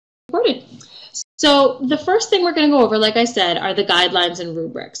recorded. So the first thing we're going to go over, like I said, are the guidelines and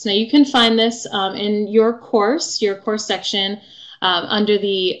rubrics. Now you can find this in your course section under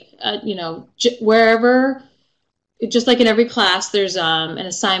the, wherever, just like in every class, there's an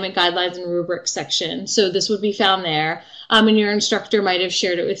assignment guidelines and rubrics section. So this would be found there. And your instructor might have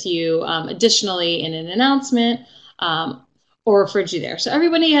shared it with you additionally in an announcement or referred you there. So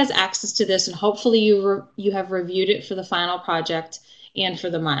everybody has access to this, and hopefully you have reviewed it for the final project and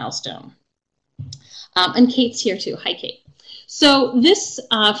for the milestone. And Kate's here too. Hi, Kate. So this,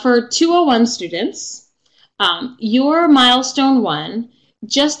 for 201 students, your milestone 1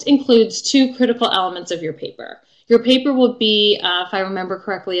 just includes 2 critical elements of your paper. Your paper will be, if I remember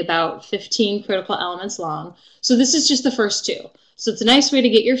correctly, about 15 critical elements long. So this is just the first 2. So it's a nice way to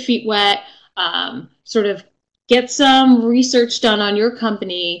get your feet wet, sort of get some research done on your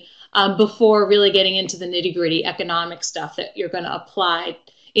company before really getting into the nitty-gritty economic stuff that you're going to apply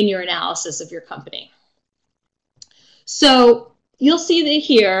in your analysis of your company. So you'll see that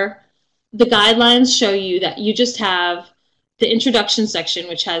here, the guidelines show you that you just have the introduction section,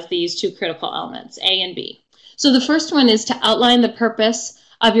 which has these 2 critical elements, A and B. So the first one is to outline the purpose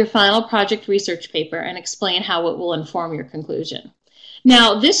of your final project research paper and explain how it will inform your conclusion.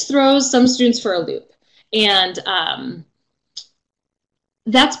 Now, this throws some students for a loop. And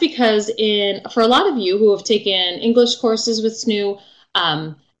that's because for a lot of you who have taken English courses with SNU,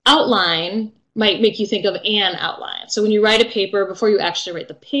 outline might make you think of an outline. So when you write a paper, before you actually write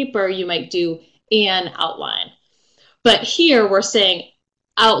the paper, you might do an outline. But here we're saying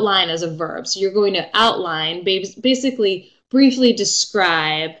outline as a verb. So you're going to outline, basically briefly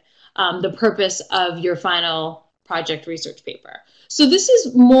describe the purpose of your final project research paper. So this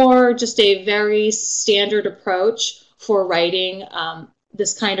is more just a very standard approach for writing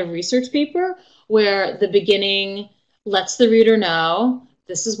this kind of research paper, where the beginning lets the reader know,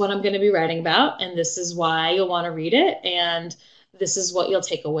 this is what I'm going to be writing about, and this is why you'll want to read it, and this is what you'll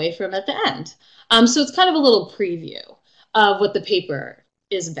take away from at the end. So it's kind of a little preview of what the paper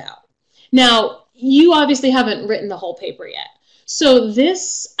is about. Now, you obviously haven't written the whole paper yet. So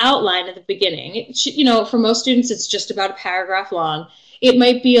this outline at the beginning, for most students, it's just about a paragraph long. It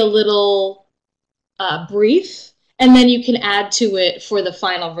might be a little brief, and then you can add to it for the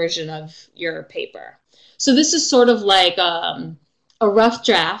final version of your paper. So this is sort of like a rough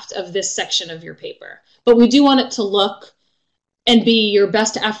draft of this section of your paper, but we do want it to look and be your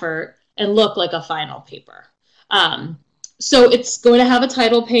best effort and look like a final paper. So it's going to have a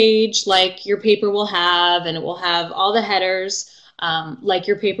title page like your paper will have, and it will have all the headers like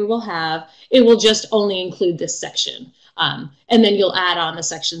your paper will have. It will just only include this section, and then you'll add on the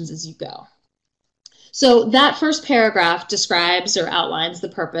sections as you go. So that first paragraph describes or outlines the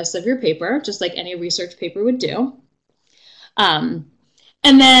purpose of your paper, just like any research paper would do.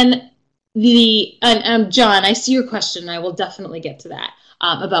 And then John, I see your question, and I will definitely get to that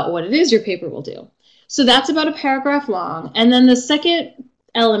about what it is your paper will do. So that's about a paragraph long. And then the second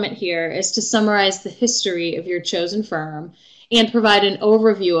element here is to summarize the history of your chosen firm and provide an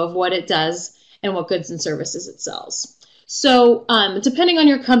overview of what it does and what goods and services it sells. So depending on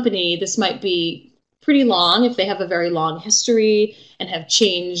your company, this might be pretty long if they have a very long history and have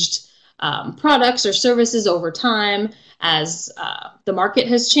changed products or services over time as the market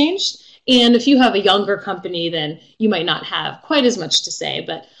has changed. And if you have a younger company, then you might not have quite as much to say,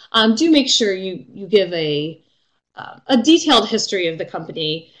 but do make sure you give a detailed history of the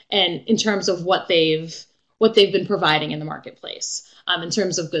company and in terms of what they've been providing in the marketplace in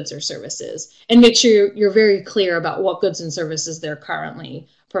terms of goods or services, and make sure you're very clear about what goods and services they're currently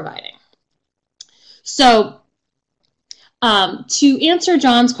providing. So to answer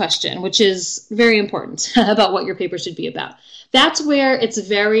John's question, which is very important about what your paper should be about, that's where it's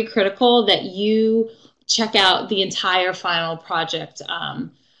very critical that you check out the entire final project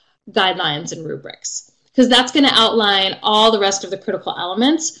guidelines and rubrics, because that's going to outline all the rest of the critical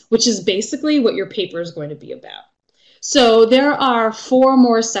elements, which is basically what your paper is going to be about. So there are 4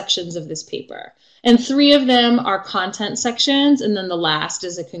 more sections of this paper, and 3 of them are content sections, and then the last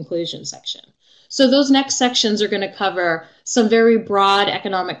is a conclusion section. So those next sections are going to cover some very broad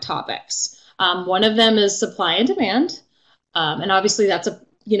economic topics. One of them is supply and demand, and obviously that's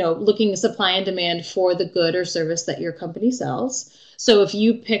looking at supply and demand for the good or service that your company sells. So if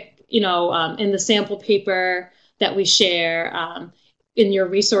you pick, in the sample paper that we share in your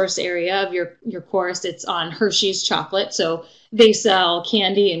resource area of your course, it's on Hershey's chocolate. So they sell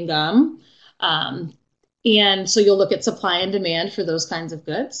candy and gum. And so you'll look at supply and demand for those kinds of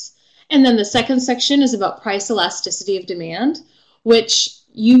goods. And then the second section is about price elasticity of demand, which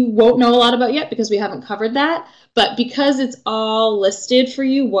you won't know a lot about yet because we haven't covered that. But because it's all listed for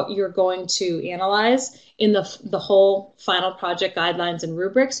you, what you're going to analyze in the whole final project guidelines and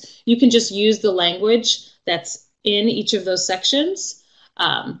rubrics, you can just use the language that's in each of those sections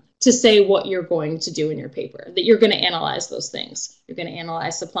to say what you're going to do in your paper, that you're going to analyze those things. You're going to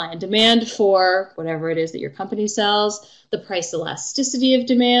analyze supply and demand for whatever it is that your company sells, the price elasticity of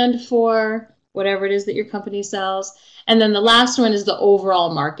demand for whatever it is that your company sells. And then the last one is the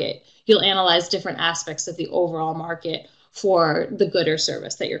overall market. You'll analyze different aspects of the overall market for the good or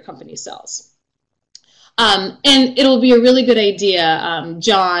service that your company sells. And it'll be a really good idea,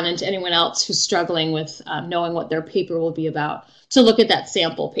 John, and to anyone else who's struggling with knowing what their paper will be about, to look at that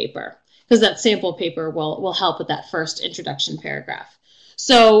sample paper, because that sample paper will help with that first introduction paragraph.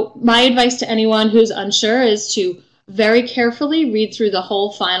 So my advice to anyone who's unsure is to very carefully read through the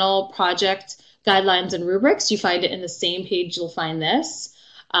whole final project guidelines and rubrics. You find it in the same page you'll find this,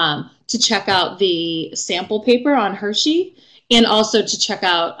 to check out the sample paper on Hershey, and also to check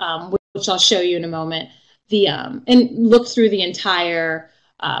out, which I'll show you in a moment, and look through the entire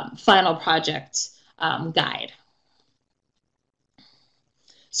final project guide.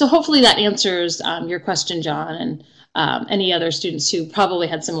 So hopefully that answers your question, John, and any other students who probably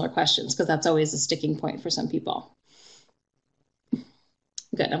had similar questions, because that's always a sticking point for some people.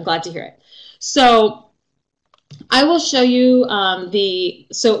 Good, I'm glad to hear it. So I will show you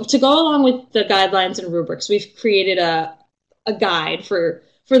so to go along with the guidelines and rubrics, we've created a guide for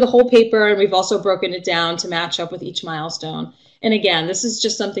the whole paper, and we've also broken it down to match up with each milestone. And again, this is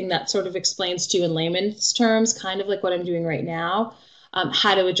just something that sort of explains to you in layman's terms, kind of like what I'm doing right now,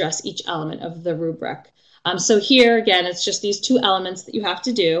 how to address each element of the rubric. So here, again, it's just these two elements that you have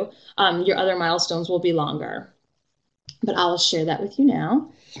to do. Your other milestones will be longer, but I'll share that with you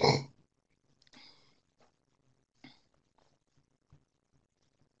now.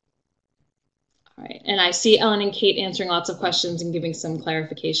 All right, and I see Ellen and Kate answering lots of questions and giving some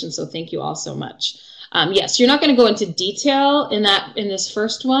clarification, so thank you all so much. Yes, you're not going to go into detail in this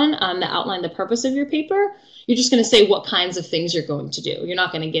first one that outline the purpose of your paper. You're just going to say what kinds of things you're going to do. You're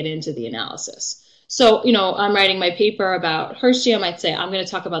not going to get into the analysis. So, I'm writing my paper about Hershey. I might say I'm going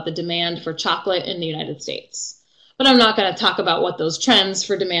to talk about the demand for chocolate in the United States, but I'm not going to talk about what those trends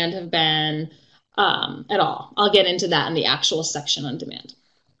for demand have been at all. I'll get into that in the actual section on demand.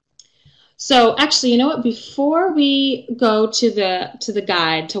 So actually, you know what? Before we go to the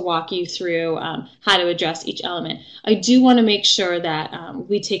guide to walk you through how to address each element, I do want to make sure that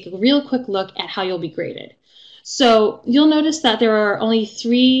we take a real quick look at how you'll be graded. So you'll notice that there are only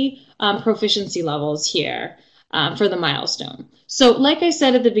 3 proficiency levels here for the milestone. So like I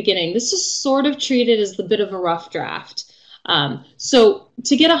said at the beginning, this is sort of treated as a bit of a rough draft. So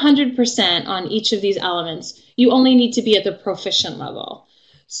to get 100% on each of these elements, you only need to be at the proficient level.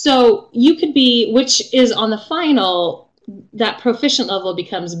 So you could be, which is on the final, that proficient level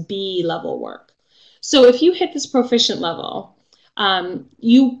becomes B level work. So if you hit this proficient level,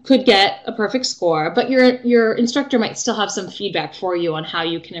 you could get a perfect score, but your instructor might still have some feedback for you on how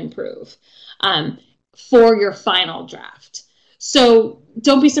you can improve for your final draft. So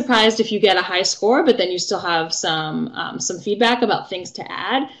don't be surprised if you get a high score, but then you still have some feedback about things to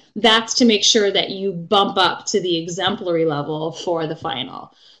add. That's to make sure that you bump up to the exemplary level for the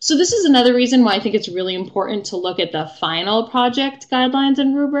final. So this is another reason why I think it's really important to look at the final project guidelines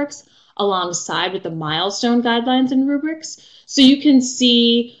and rubrics alongside with the milestone guidelines and rubrics, so you can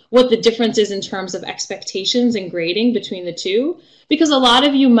see what the difference is in terms of expectations and grading between the two, because a lot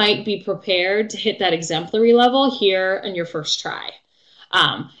of you might be prepared to hit that exemplary level here in your first try.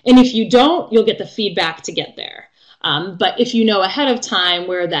 And if you don't, you'll get the feedback to get there. But if you know ahead of time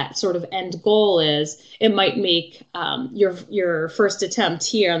where that sort of end goal is, it might make your first attempt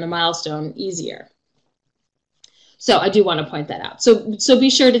here on the milestone easier. So I do want to point that out. So be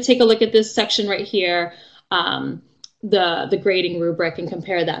sure to take a look at this section right here, the grading rubric, and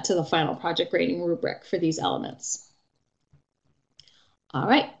compare that to the final project grading rubric for these elements. All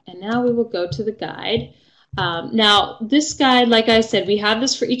right, and now we will go to the guide. Now this guide, like I said, we have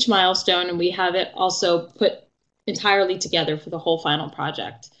this for each milestone, and we have it also put entirely together for the whole final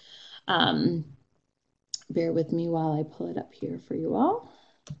project. Bear with me while I pull it up here for you all.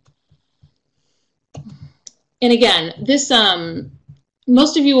 And again, this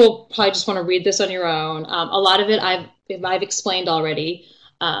most of you will probably just want to read this on your own. A lot of it I've explained already.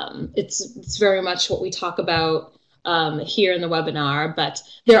 It's very much what we talk about here in the webinar, but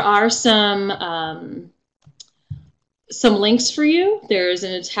there are some links for you. There's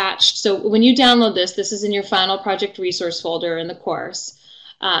an attached, so when you download this is in your final project resource folder in the course.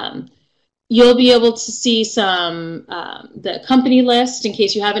 You'll be able to see some the company list in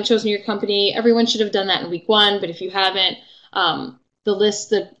case you haven't chosen your company. Everyone should have done that in week 1, but if you haven't,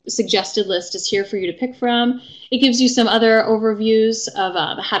 the suggested list is here for you to pick from. It gives you some other overviews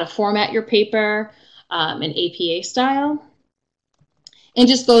of how to format your paper in APA style, and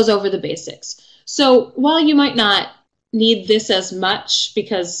just goes over the basics. So while you might not need this as much,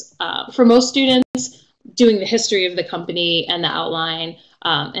 because for most students, doing the history of the company and the outline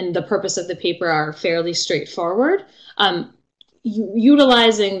and the purpose of the paper are fairly straightforward,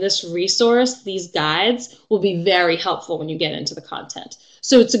 utilizing this resource, these guides, will be very helpful when you get into the content.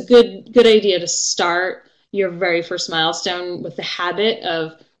 So it's a good idea to start your very first milestone with the habit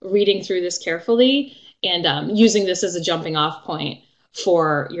of reading through this carefully and using this as a jumping off point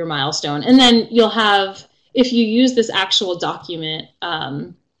for your milestone. And then you'll have, if you use this actual document,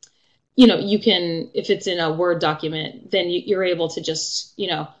 you can, if it's in a Word document, then you're able to just,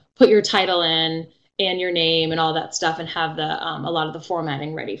 put your title in and your name and all that stuff and have a lot of the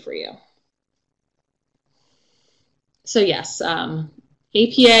formatting ready for you. So yes, APA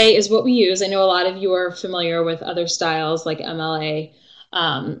is what we use. I know a lot of you are familiar with other styles like MLA.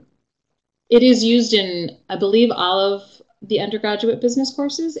 It is used in, I believe, all of the undergraduate business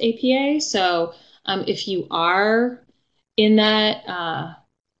courses, APA. So if you are in that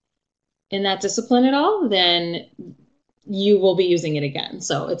discipline at all, then you will be using it again.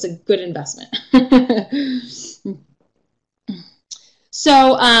 So it's a good investment.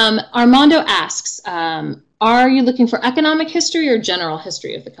 So Armando asks, are you looking for economic history or general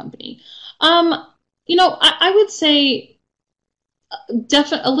history of the company? I would say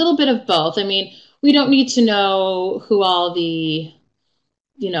definitely a little bit of both. I mean, we don't need to know who all the,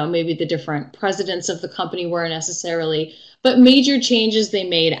 maybe the different presidents of the company were necessarily, but major changes they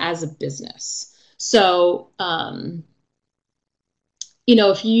made as a business. So,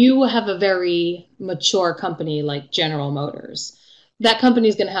 if you have a very mature company like General Motors, that company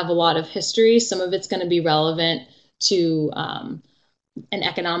is going to have a lot of history. Some of it's going to be relevant to an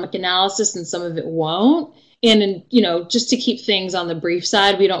economic analysis and some of it won't. And, just to keep things on the brief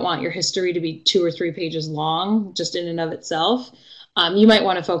side, we don't want your history to be 2 or 3 pages long, just in and of itself. You might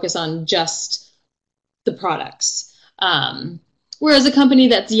want to focus on just the products. Whereas a company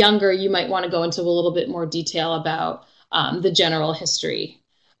that's younger, you might want to go into a little bit more detail about the general history,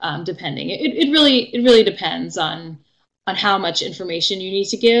 depending. It really depends on how much information you need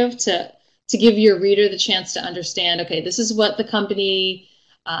to give your reader the chance to understand, okay, this is what the company,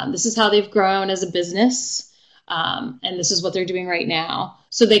 this is how they've grown as a business, and this is what they're doing right now.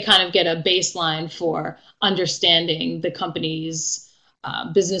 So they kind of get a baseline for understanding the company's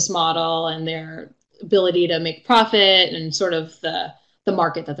business model and their ability to make profit and sort of the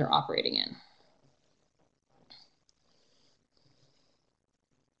market that they're operating in.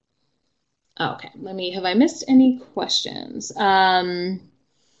 Okay, have I missed any questions? But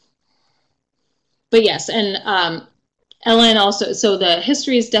yes, and Ellen also, so the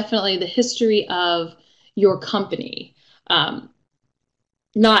history is definitely the history of your company,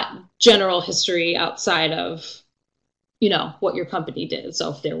 not general history outside of, what your company did.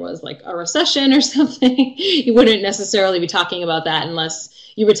 So if there was like a recession or something, you wouldn't necessarily be talking about that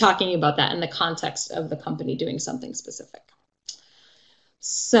unless you were talking about that in the context of the company doing something specific.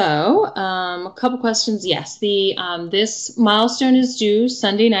 So a couple questions. Yes, this milestone is due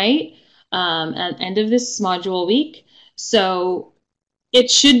Sunday night at the end of this module week. So it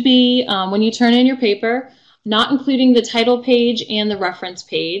should be, when you turn in your paper, not including the title page and the reference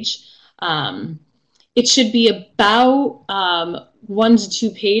page, it should be about 1 to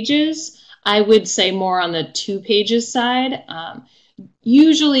 2 pages. I would say more on the 2 pages side.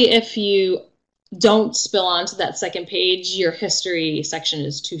 Usually if you don't spill onto that second page, your history section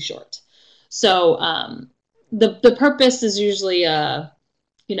is too short. So the purpose is usually a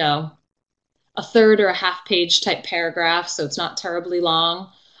third or a half page type paragraph, so it's not terribly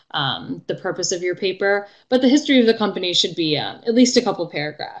long, the purpose of your paper, but the history of the company should be at least a couple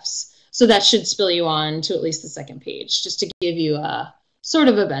paragraphs. So that should spill you on to at least the second page, just to give you a sort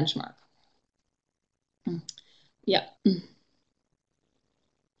of a benchmark. Yeah.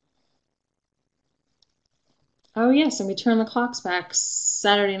 Oh yes, and we turn the clocks back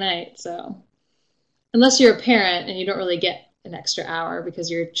Saturday night, so unless you're a parent and you don't really get an extra hour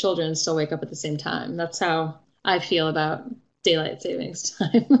because your children still wake up at the same time. That's how I feel about daylight savings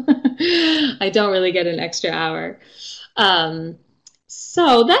time. I don't really get an extra hour.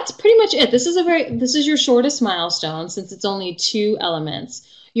 So that's pretty much it. This is your shortest milestone since it's only 2 elements.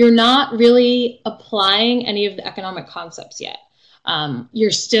 You're not really applying any of the economic concepts yet.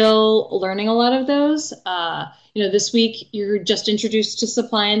 You're still learning a lot of those. This week you're just introduced to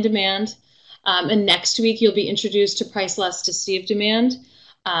supply and demand. And next week, you'll be introduced to price elasticity of demand.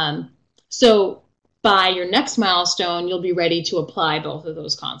 So by your next milestone, you'll be ready to apply both of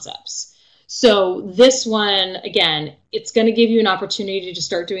those concepts. So this one, again, it's going to give you an opportunity to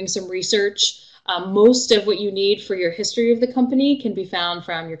start doing some research. Most of what you need for your history of the company can be found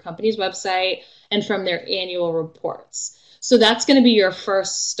from your company's website and from their annual reports. So that's going to be your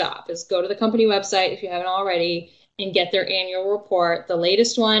first stop, is go to the company website if you haven't already and get their annual report, the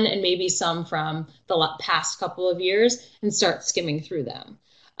latest one, and maybe some from the past couple of years, and start skimming through them.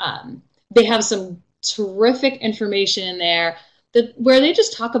 They have some terrific information in there where they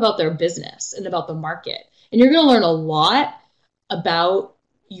just talk about their business and about the market. And you're going to learn a lot about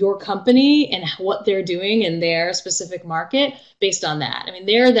your company and what they're doing in their specific market based on that. I mean,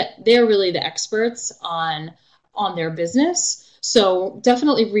 they're really the experts on their business. So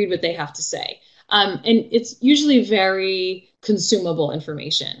definitely read what they have to say. And it's usually very consumable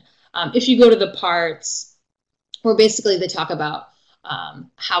information. If you go to the parts where basically they talk about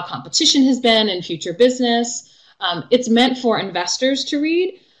how competition has been in future business, it's meant for investors to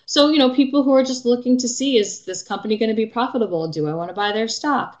read. So, you know, people who are just looking to see, is this company going to be profitable? Do I want to buy their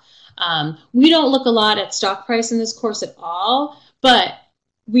stock? We don't look a lot at stock price in this course at all, but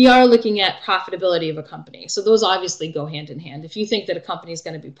we are looking at profitability of a company. So those obviously go hand in hand. If you think that a company is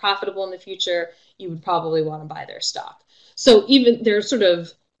going to be profitable in the future, you would probably want to buy their stock. So even they're sort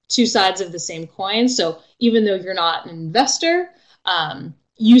of two sides of the same coin. So even though you're not an investor,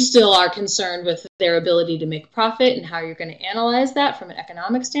 you still are concerned with their ability to make profit and how you're going to analyze that from an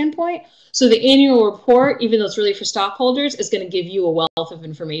economic standpoint. So the annual report, even though it's really for stockholders, is going to give you a wealth of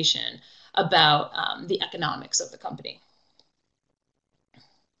information about the economics of the company.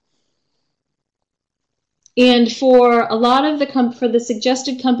 And for a lot of for the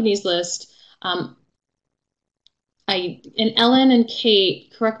suggested companies list, and Ellen and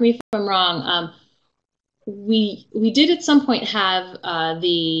Kate, correct me if I'm wrong, we did at some point have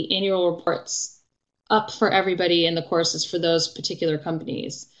the annual reports up for everybody in the courses for those particular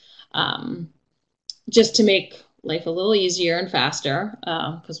companies, just to make life a little easier and faster,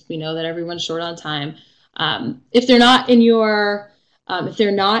 because we know that everyone's short on time. If they're not in your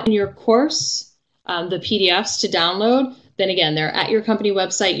course, the PDFs to download, then again, they're at your company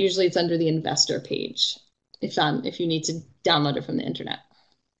website. Usually it's under the investor page if you need to download it from the internet.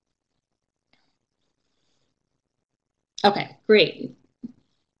 Okay, great.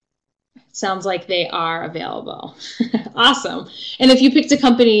 Sounds like they are available. Awesome. And if you picked a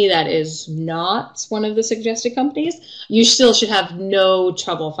company that is not one of the suggested companies, you still should have no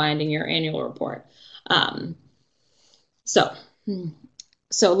trouble finding your annual report.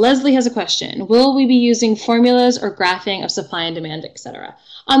 So Leslie has a question. Will we be using formulas or graphing of supply and demand, etc.?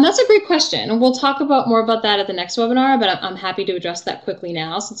 That's a great question. And we'll talk more about that at the next webinar, but I'm happy to address that quickly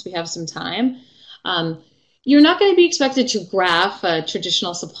now since we have some time. You're not going to be expected to graph a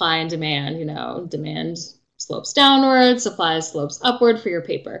traditional supply and demand. You know, demand slopes downward, supply slopes upward for your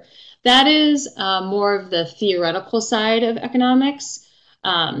paper. That is more of the theoretical side of economics,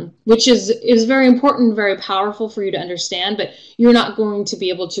 which is very important, very powerful for you to understand, but you're not going to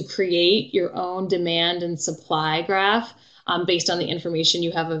be able to create your own demand and supply graph based on the information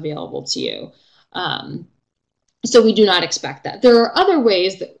you have available to you. So we do not expect that. There are other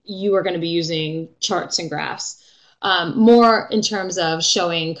ways that you are going to be using charts and graphs, more in terms of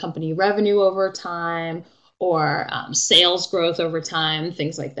showing company revenue over time or sales growth over time,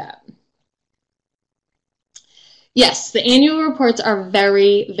 things like that. Yes, the annual reports are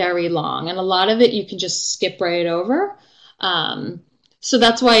very, very long, and a lot of it you can just skip right over. So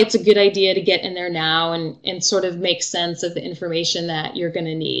that's why it's a good idea to get in there now and sort of make sense of the information that you're going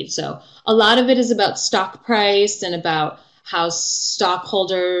to need. So a lot of it is about stock price and about how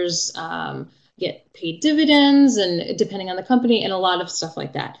stockholders get paid dividends and depending on the company and a lot of stuff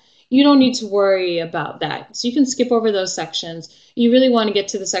like that. You don't need to worry about that. So you can skip over those sections. You really want to get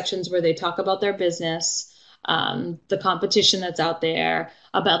to the sections where they talk about their business, the competition that's out there,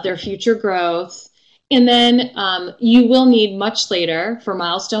 about their future growth. And then you will need much later for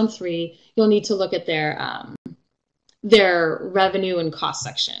milestone 3, you'll need to look at their revenue and cost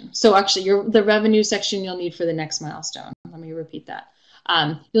section. So actually the revenue section you'll need for the next milestone. Let me repeat that.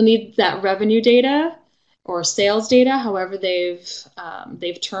 You'll need that revenue data or sales data, however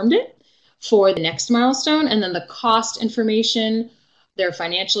they've termed it, for the next milestone, and then the cost information, their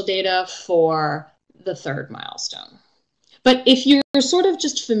financial data for the 3rd milestone. But if you're sort of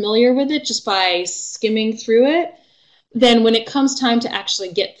just familiar with it just by skimming through it, then when it comes time to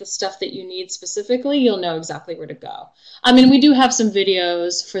actually get the stuff that you need specifically, you'll know exactly where to go. I mean, we do have some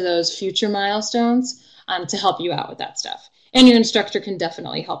videos for those future milestones to help you out with that stuff. And your instructor can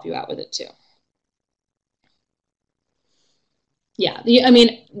definitely help you out with it too. Yeah, I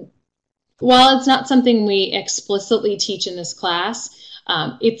mean, while it's not something we explicitly teach in this class,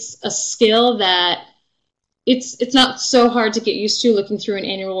 it's a skill that it's not so hard to get used to looking through an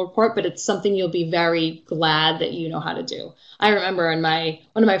annual report, but it's something you'll be very glad that you know how to do. I remember in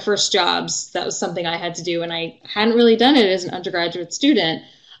one of my first jobs, that was something I had to do, and I hadn't really done it as an undergraduate student.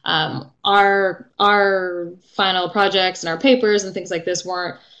 Our final projects and our papers and things like this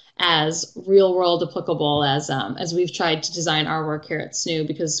weren't as real world applicable as we've tried to design our work here at SNU,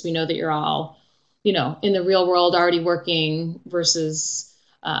 because we know that you're all, you know, in the real world already working versus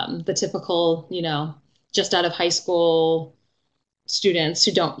the typical, you know, just out of high school students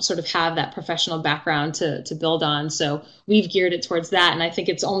who don't sort of have that professional background to build on. So we've geared it towards that, and I think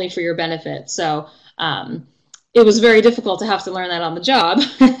it's only for your benefit. So it was very difficult to have to learn that on the job.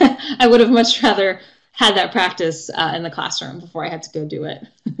 I would have much rather had that practice in the classroom before I had to go do it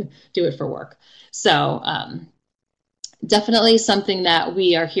for work. So definitely something that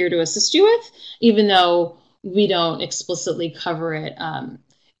we are here to assist you with, even though we don't explicitly cover it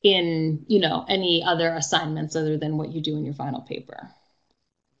in, you know, any other assignments other than what you do in your final paper.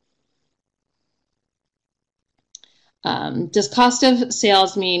 Does cost of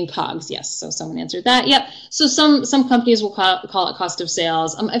sales mean COGS? Yes. So someone answered that. Yep. So some companies will call it cost of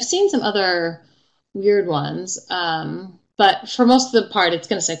sales. I've seen some other weird ones, but for most of the part, it's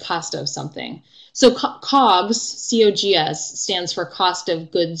going to say cost of something. So COGS, C-O-G-S, stands for cost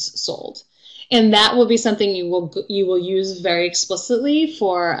of goods sold. And that will be something you will use very explicitly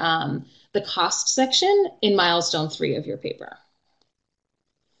for the cost section in Milestone 3 of your paper.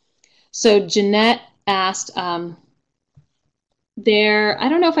 So Jeanette asked, I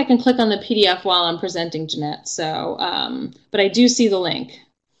don't know if I can click on the PDF while I'm presenting, Jeanette, so, but I do see the link.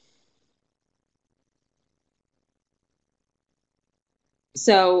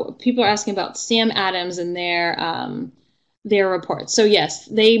 So people are asking about Sam Adams and their report. So yes,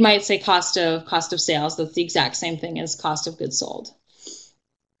 they might say cost of sales. That's the exact same thing as cost of goods sold.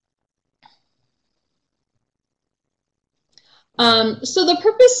 So the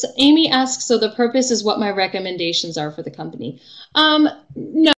purpose, Amy asks, so the purpose is what my recommendations are for the company.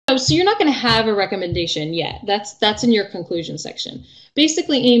 No, so you're not going to have a recommendation yet. That's in your conclusion section.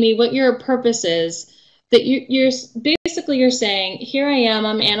 Basically, Amy, what your purpose is, that you're saying, here I am,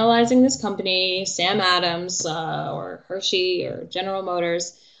 I'm analyzing this company, Sam Adams or Hershey or General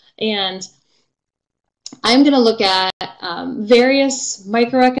Motors, and I'm going to look at various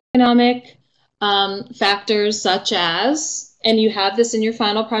microeconomic factors such as, and you have this in your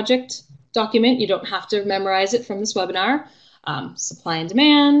final project document, you don't have to memorize it from this webinar, supply and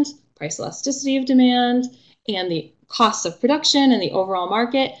demand, price elasticity of demand, and the costs of production and the overall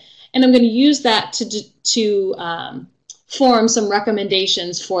market. And I'm going to use that to form some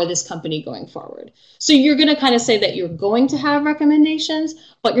recommendations for this company going forward. So you're going to kind of say that you're going to have recommendations,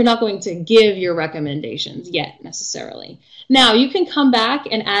 but you're not going to give your recommendations yet necessarily. Now, you can come back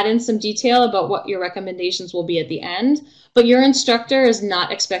and add in some detail about what your recommendations will be at the end, but your instructor is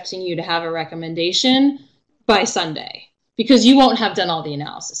not expecting you to have a recommendation by Sunday because you won't have done all the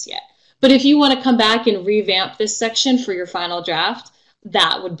analysis yet. But if you want to come back and revamp this section for your final draft,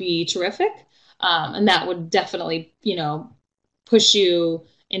 that would be terrific. And that would definitely, you know, push you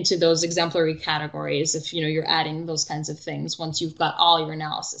into those exemplary categories if, you know, you're adding those kinds of things once you've got all your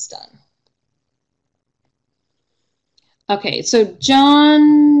analysis done. Okay, so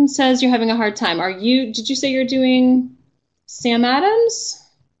John says you're having a hard time. Did you say you're doing Sam Adams?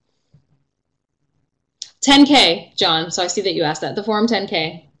 10K, John. So I see that you asked that. The form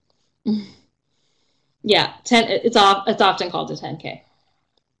 10K. Yeah, it's often called a 10K.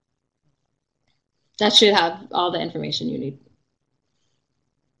 That should have all the information you need.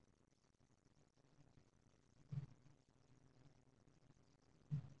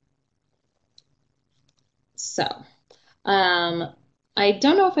 So, I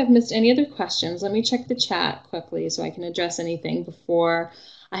don't know if I've missed any other questions. Let me check the chat quickly so I can address anything before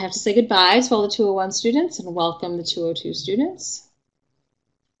I have to say goodbye to all the 201 students and welcome the 202 students.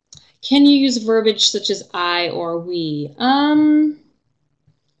 Can you use verbiage such as I or we?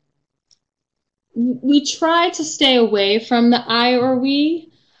 We try to stay away from the I or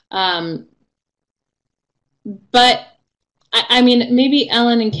we, but I mean, maybe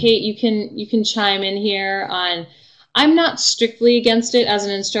Ellen and Kate, you can chime in here on. I'm not strictly against it as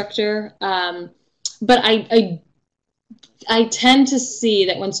an instructor, but I tend to see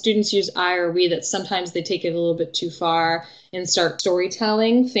that when students use I or we, that sometimes they take it a little bit too far and start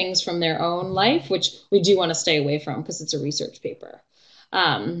storytelling things from their own life, which we do want to stay away from because it's a research paper.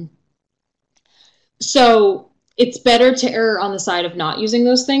 So it's better to err on the side of not using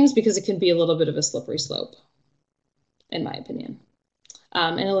those things because it can be a little bit of a slippery slope, in my opinion.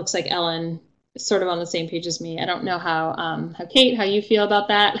 And it looks like Ellen is sort of on the same page as me. I don't know how Kate, how you feel about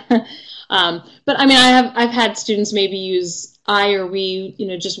that. But I mean, I've had students maybe use I or we,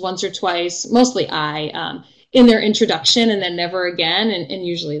 just once or twice, mostly I, in their introduction and then never again. And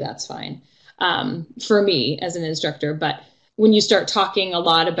usually that's fine for me as an instructor. But when you start talking a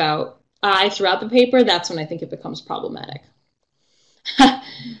lot about I throughout the paper, that's when I think it becomes problematic.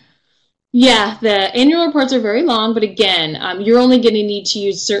 Yeah, the annual reports are very long, but again, you're only going to need to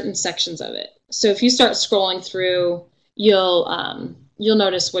use certain sections of it. So if you start scrolling through, you'll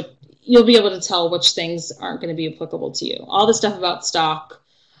notice you'll be able to tell which things aren't going to be applicable to you. All the stuff about stock,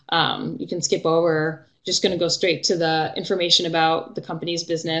 you can skip over. Just going to go straight to the information about the company's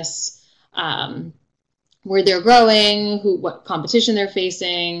business, where they're growing, what competition they're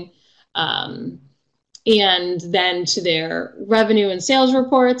facing, and then to their revenue and sales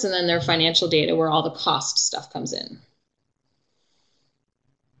reports, and then their financial data where all the cost stuff comes in.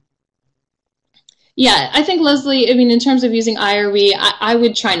 Yeah, I think, Leslie, I mean, in terms of using I or we, I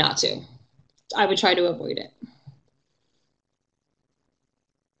would try not to. I would try to avoid it.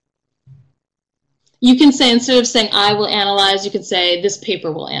 You can say, instead of saying I will analyze, you could say this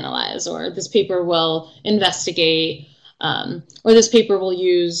paper will analyze, or this paper will investigate, or this paper will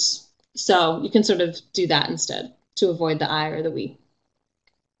use. So you can sort of do that instead to avoid the I or the we.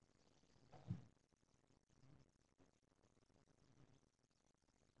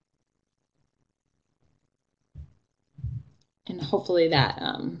 And hopefully that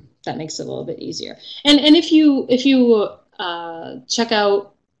that makes it a little bit easier. And if you check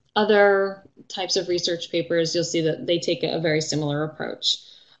out other types of research papers, you'll see that they take a very similar approach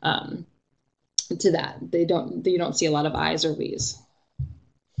to that. You don't see a lot of I's or we's.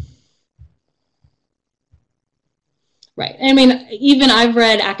 Right. I mean, even I've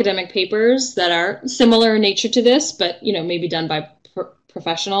read academic papers that are similar in nature to this, but maybe done by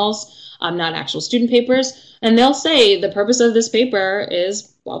professionals, not actual student papers, and they'll say the purpose of this paper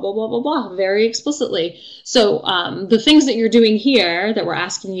is blah blah blah blah blah very explicitly. So the things that you're doing here that we're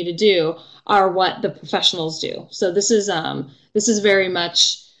asking you to do are what the professionals do. So this is very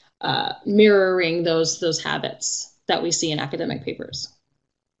much mirroring those habits that we see in academic papers.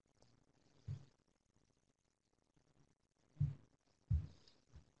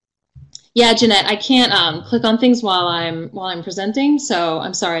 Yeah, Jeanette, I can't click on things while I'm presenting, so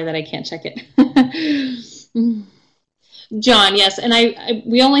I'm sorry that I can't check it. John, yes, and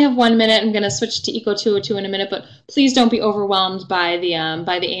we only have 1 minute. I'm going to switch to Eco 202 in a minute, but please don't be overwhelmed by the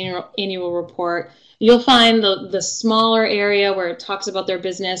annual report. You'll find the smaller area where it talks about their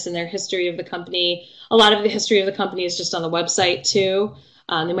business and their history of the company. A lot of the history of the company is just on the website too.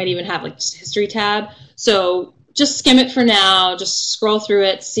 They might even have like just a history tab. So just skim it for now, just scroll through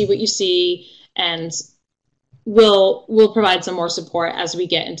it, see what you see, and we'll provide some more support as we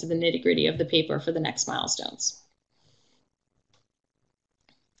get into the nitty-gritty of the paper for the next milestones.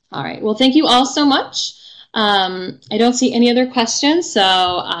 All right, well, thank you all so much. I don't see any other questions, so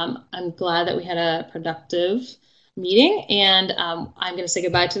I'm glad that we had a productive meeting, and I'm going to say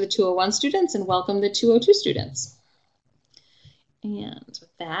goodbye to the 201 students and welcome the 202 students. And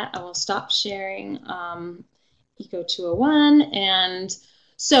with that, I will stop sharing Eco 201. And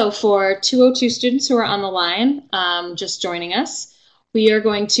so for 202 students who are on the line, just joining us, we are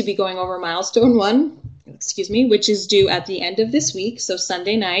going to be going over Milestone 1, which is due at the end of this week, so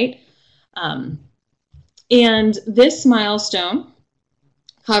Sunday night. And this milestone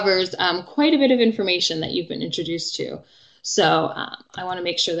covers quite a bit of information that you've been introduced to. So I want to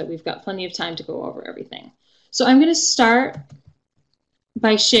make sure that we've got plenty of time to go over everything. So I'm going to start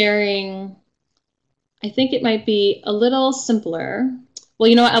by sharing, I think it might be a little simpler. Well,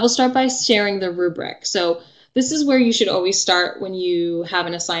 you know what? I will start by sharing the rubric. So this is where you should always start when you have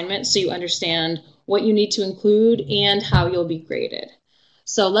an assignment, so you understand what you need to include and how you'll be graded.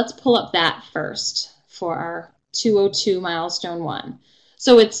 So let's pull up that first for our 202 Milestone 1.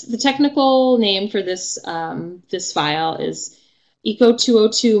 So it's the technical name for this, this file is Eco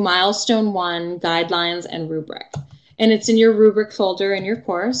 202 Milestone 1 Guidelines and Rubric. And it's in your rubric folder in your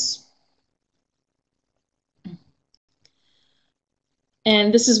course.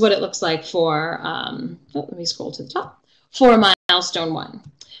 And this is what it looks like for, let me scroll to the top, for Milestone 1.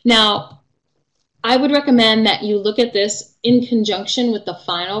 Now, I would recommend that you look at this in conjunction with the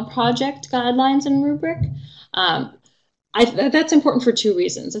final project guidelines and rubric. That's important for two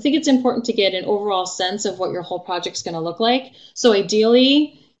reasons. I think it's important to get an overall sense of what your whole project's going to look like. So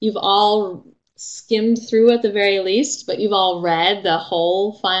ideally, you've all skimmed through at the very least, but you've all read the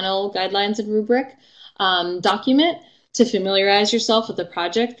whole final guidelines and rubric document to familiarize yourself with the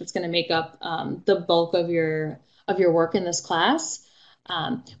project that's going to make up the bulk of your work in this class.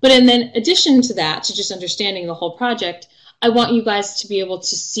 But in then addition to that, to just understanding the whole project, I want you guys to be able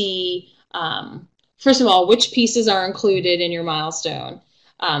to see, first of all, which pieces are included in your milestone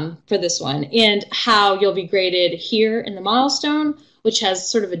for this one, and how you'll be graded here in the milestone, which has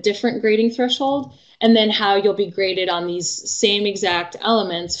sort of a different grading threshold, and then how you'll be graded on these same exact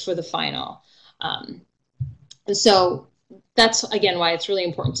elements for the final. And so that's, again, why it's really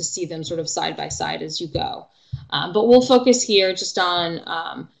important to see them sort of side by side as you go. But we'll focus here just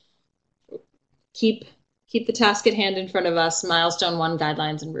on keep the task at hand in front of us, milestone 1,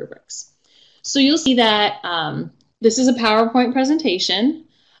 guidelines and rubrics. So you'll see that this is a PowerPoint presentation.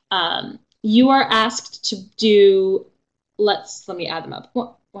 You are asked to do, let me add them up.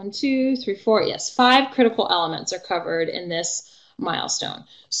 1, 2, 3, 4, yes, 5 critical elements are covered in this milestone.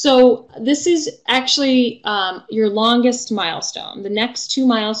 So this is actually your longest milestone. The next 2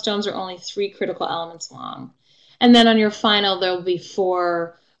 milestones are only 3 critical elements long. And then on your final, there will be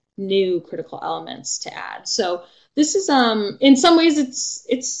 4 new critical elements to add. So this is, in some ways,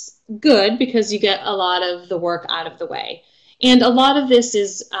 it's good because you get a lot of the work out of the way. And a lot of this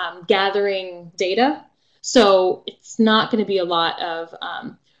is gathering data. So it's not going to be a lot of,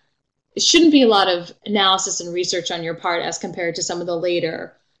 it shouldn't be a lot of analysis and research on your part as compared to some of the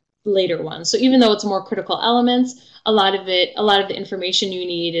later ones. So even though it's more critical elements, a lot of the information you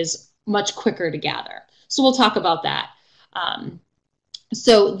need is much quicker to gather. So we'll talk about that.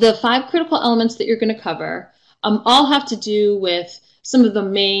 So the 5 critical elements that you're going to cover all have to do with some of the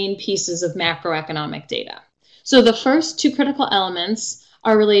main pieces of macroeconomic data. So the first 2 critical elements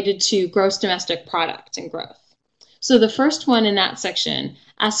are related to gross domestic product and growth. So the first one in that section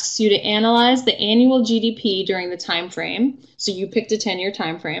asks you to analyze the annual GDP during the time frame. So you picked a 10-year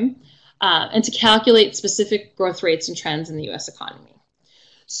time frame, and to calculate specific growth rates and trends in the U.S. economy.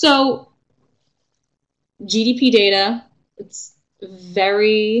 So GDP data, it's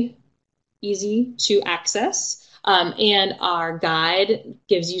very easy to access, and our guide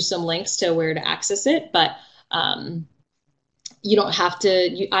gives you some links to where to access it, but you don't have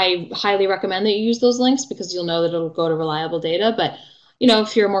to. I highly recommend that you use those links because you'll know that it'll go to reliable data. But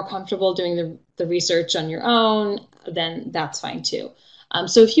if you're more comfortable doing the research on your own, then that's fine too.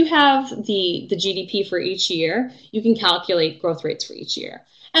 So if you have the GDP for each year, you can calculate growth rates for each year.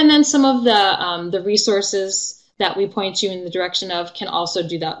 And then some of the resources that we point you in the direction of can also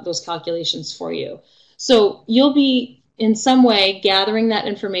do those calculations for you. So you'll be in some way gathering that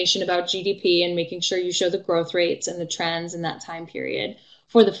information about GDP and making sure you show the growth rates and the trends in that time period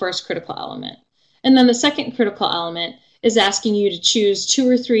for the first critical element. And then the second critical element is asking you to choose 2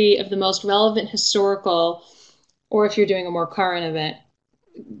 or 3 of the most relevant historical, or if you're doing a more current event,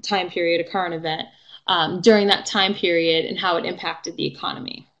 time period, a current event, during that time period and how it impacted the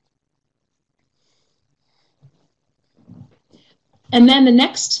economy. And then the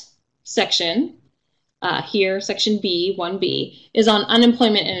next section here, section B, 1B, is on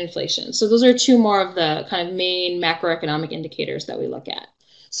unemployment and inflation. So those are 2 more of the kind of main macroeconomic indicators that we look at.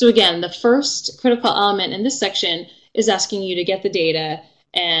 So again, the first critical element in this section is asking you to get the data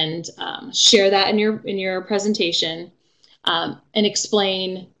and share that in your presentation and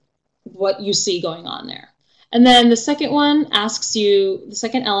explain what you see going on there. And then the second element asks you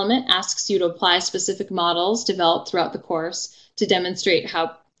to apply specific models developed throughout the course to demonstrate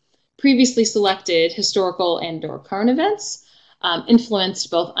how previously selected historical and/or current events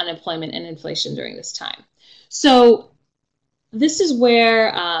influenced both unemployment and inflation during this time. So this is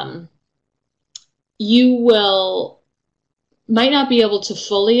where you might not be able to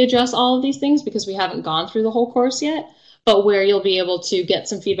fully address all of these things because we haven't gone through the whole course yet, but where you'll be able to get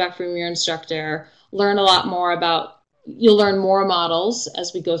some feedback from your instructor, learn a lot more you'll learn more models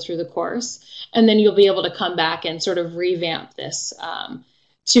as we go through the course, and then you'll be able to come back and sort of revamp this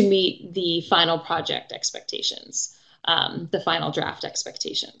to meet the final project expectations, the final draft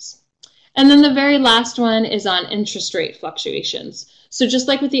expectations. And then the very last one is on interest rate fluctuations. So just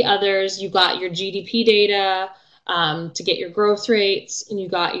like with the others, you got your GDP data to get your growth rates, and you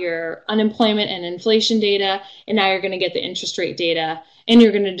got your unemployment and inflation data, and now you're going to get the interest rate data, and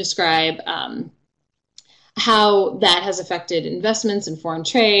you're going to describe how that has affected investments and foreign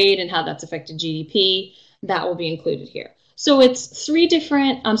trade and how that's affected GDP. That will be included here. So it's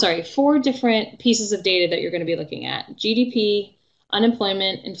 4 different pieces of data that you're going to be looking at: GDP,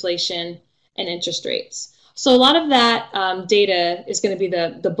 unemployment, inflation, and interest rates. So a lot of that data is going to be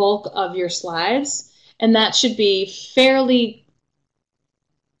the bulk of your slides, and that should be fairly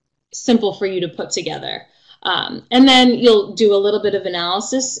simple for you to put together. And then you'll do a little bit of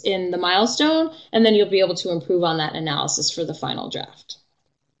analysis in the milestone, and then you'll be able to improve on that analysis for the final draft.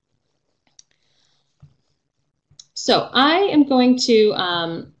 So I am going to,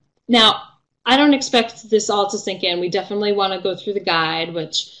 now I don't expect this all to sink in. We definitely want to go through the guide,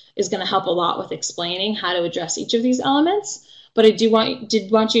 which is going to help a lot with explaining how to address each of these elements. But I did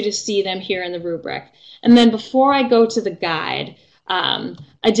want you to see them here in the rubric. And then before I go to the guide,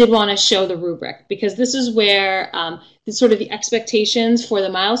 I did want to show the rubric, because this is where the expectations for the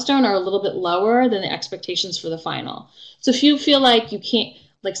milestone are a little bit lower than the expectations for the final. So if you feel like you can't,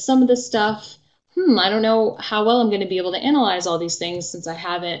 like some of this stuff, I don't know how well I'm going to be able to analyze all these things since I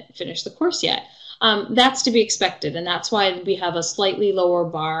haven't finished the course yet. That's to be expected, and that's why we have a slightly lower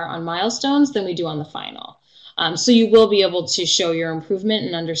bar on milestones than we do on the final. So you will be able to show your improvement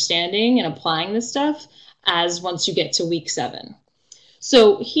in understanding and applying this stuff as once you get to week 7.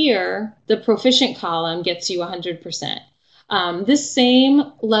 So here, the proficient column gets you 100%. This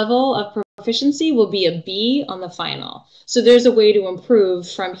same level of proficiency will be a B on the final. So there's a way to improve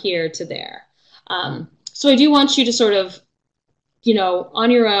from here to there. So I do want you to sort of, on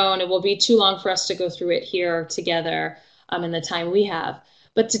your own, it will be too long for us to go through it here together in the time we have,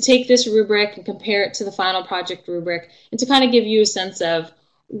 but to take this rubric and compare it to the final project rubric and to kind of give you a sense of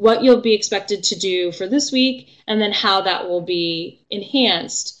what you'll be expected to do for this week and then how that will be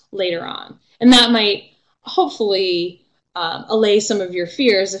enhanced later on. And that might hopefully allay some of your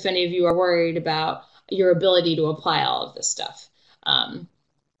fears if any of you are worried about your ability to apply all of this stuff.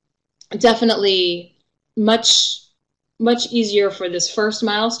 Definitely much easier for this first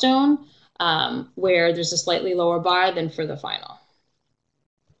milestone where there's a slightly lower bar than for the final.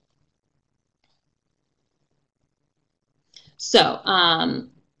 So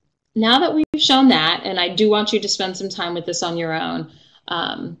now that we've shown that, and I do want you to spend some time with this on your own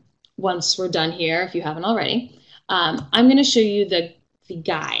once we're done here, if you haven't already, I'm going to show you the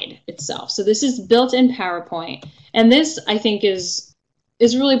guide itself. So this is built in PowerPoint, and this I think is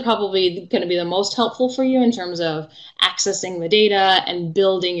really probably going to be the most helpful for you in terms of accessing the data and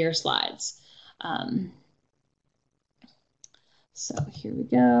building your slides. So here we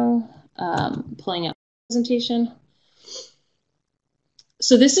go, pulling up the presentation.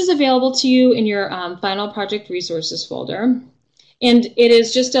 So this is available to you in your final project resources folder, and it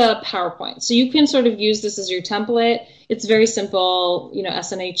is just a PowerPoint. So you can sort of use this as your template. It's very simple,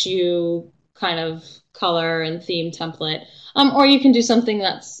 SNHU kind of color and theme template. Or you can do something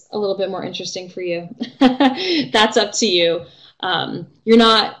that's a little bit more interesting for you. That's up to you. You're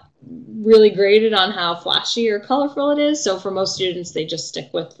not really graded on how flashy or colorful it is, so for most students, they just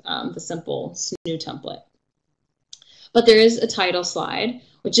stick with the simple SNU template. But there is a title slide,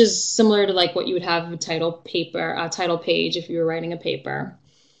 which is similar to like what you would have a title page if you were writing a paper.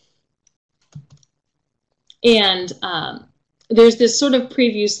 And there's this sort of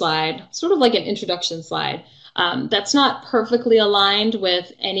preview slide, sort of like an introduction slide, that's not perfectly aligned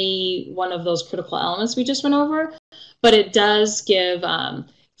with any one of those critical elements we just went over, but it does give,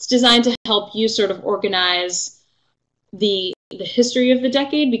 it's designed to help you sort of organize the history of the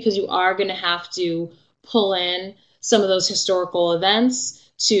decade, because you are going to have to pull in some of those historical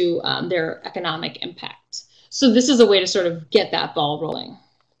events to their economic impact. So this is a way to sort of get that ball rolling.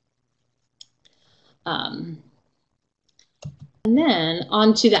 And then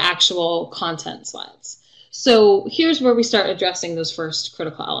on to the actual content slides. So here's where we start addressing those first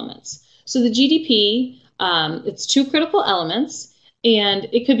critical elements. So the GDP, it's 2 critical elements, and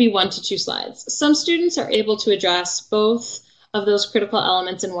it could be 1 to 2 slides. Some students are able to address both of those critical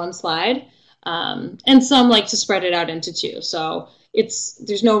elements in 1 slide, and some like to spread it out into 2. So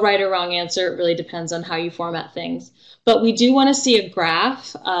there's no right or wrong answer. It really depends on how you format things. But we do want to see a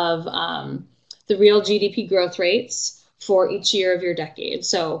graph of the real GDP growth rates for each year of your decade.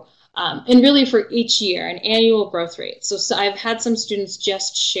 So, and really for each year, an annual growth rate. So I've had some students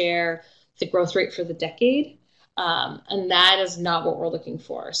just share the growth rate for the decade, and that is not what we're looking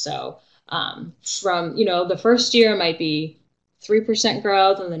for. So from, the first year might be 3%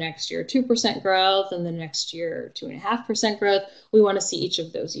 growth, and the next year 2% growth, and the next year 2.5% growth. We want to see each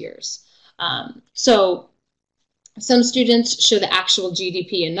of those years. So some students show the actual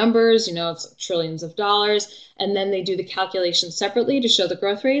GDP in numbers, it's trillions of dollars, and then they do the calculation separately to show the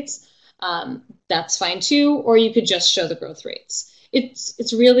growth rates. That's fine too, or you could just show the growth rates.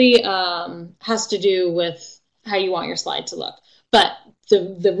 It's really has to do with how you want your slide to look. But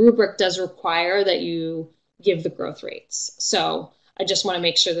the rubric does require that you give the growth rates. So I just want to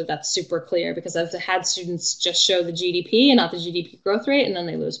make sure that that's super clear, because I've had students just show the GDP and not the GDP growth rate, and then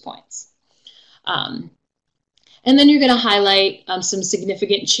they lose points. And then you're going to highlight some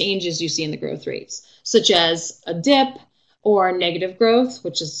significant changes you see in the growth rates, such as a dip or negative growth,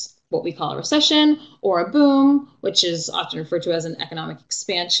 which is what we call a recession, or a boom, which is often referred to as an economic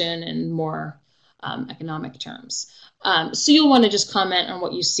expansion and more economic terms. So you'll want to just comment on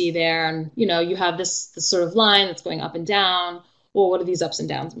what you see there, and you have this sort of line that's going up and down. Well, what do these ups and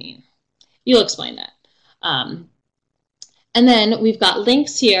downs mean? You'll explain that. And then we've got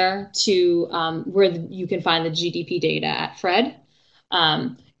links here to where you can find the GDP data at Fred.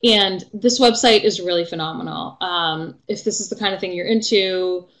 And this website is really phenomenal. If this is the kind of thing you're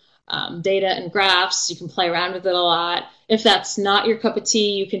into, data and graphs, you can play around with it a lot. If that's not your cup of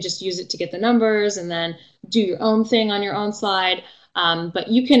tea, you can just use it to get the numbers and then do your own thing on your own slide. But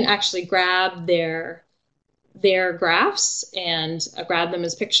you can actually grab their graphs and grab them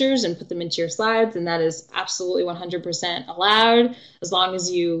as pictures and put them into your slides, and that is absolutely 100% allowed, as long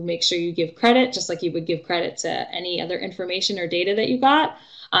as you make sure you give credit, just like you would give credit to any other information or data that you got.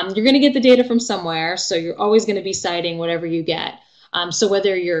 You're going to get the data from somewhere, so you're always going to be citing whatever you get. So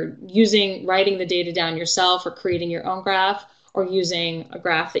whether you're writing the data down yourself or creating your own graph, or using a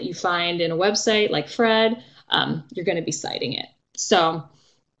graph that you find in a website like Fred, you're going to be citing it. So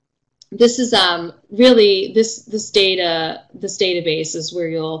this is really this database is where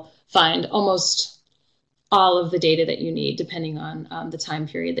you'll find almost all of the data that you need, depending on the time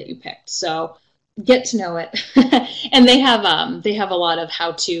period that you picked. So get to know it. And they have a lot of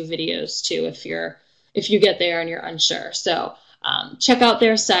how-to videos too if you get there and you're unsure. So check out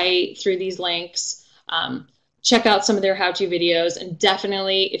their site through these links. Check out some of their how-to videos, and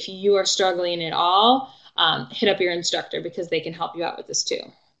definitely, if you are struggling at all, hit up your instructor, because they can help you out with this too.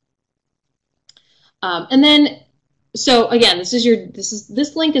 And then, so again,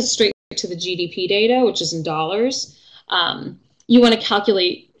 this link is straight to the GDP data, which is in dollars. You want to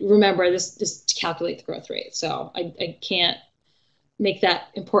calculate, remember this to calculate the growth rate. So I can't make that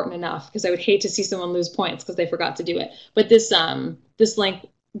important enough, because I would hate to see someone lose points because they forgot to do it. But this link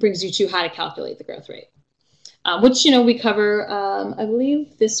brings you to how to calculate the growth rate, which we cover, I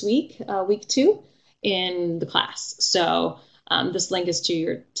believe, this week, week 2, in the class. So this link is to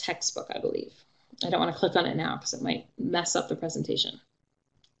your textbook, I believe. I don't want to click on it now because it might mess up the presentation.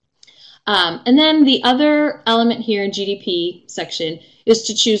 And then the other element here in GDP section is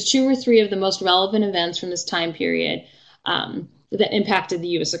to choose 2 or 3 of the most relevant events from this time period that impacted the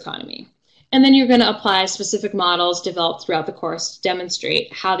U.S. economy. And then you're going to apply specific models developed throughout the course to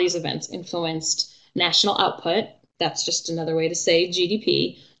demonstrate how these events influenced national output. That's just another way to say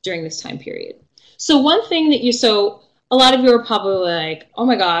GDP during this time period. So one thing that so a lot of you are probably like, oh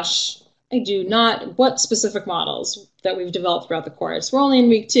my gosh, I do not, what specific models that we've developed throughout the course? We're only in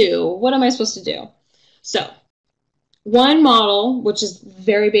week 2. What am I supposed to do? So one model, which is a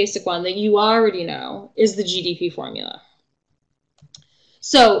very basic one that you already know, is the GDP formula.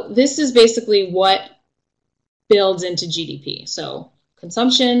 So this is basically what builds into GDP. So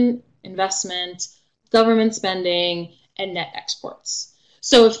consumption, investment, government spending, and net exports.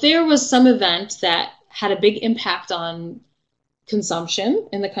 So if there was some event that had a big impact on consumption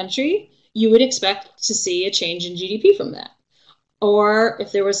in the country, you would expect to see a change in GDP from that. Or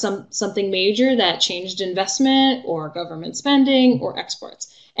if there was something major that changed investment or government spending or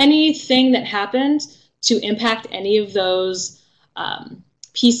exports. Anything that happened to impact any of those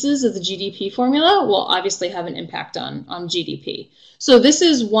pieces of the GDP formula will obviously have an impact on GDP. So this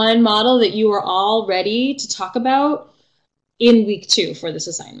is one model that you are all ready to talk about in week 2 for this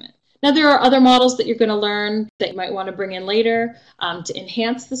assignment. Now, there are other models that you're going to learn that you might want to bring in later to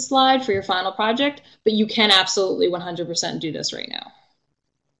enhance the slide for your final project, but you can absolutely 100% do this right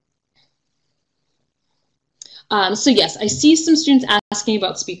now. So yes, I see some students asking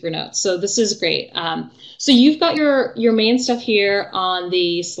about speaker notes, so this is great. So you've got your main stuff here on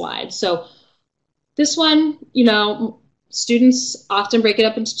the slide. So this one, students often break it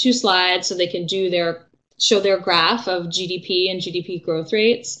up into 2 slides so they can show their graph of GDP and GDP growth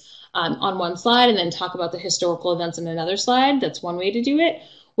rates on one slide, and then talk about the historical events in another slide. That's one way to do it.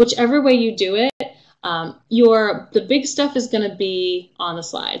 Whichever way you do it, the big stuff is going to be on the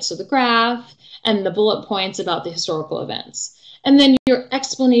slide. So the graph and the bullet points about the historical events. And then your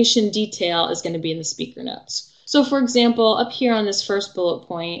explanation detail is going to be in the speaker notes. So for example, up here on this first bullet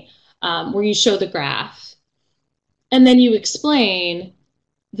point, where you show the graph, and then you explain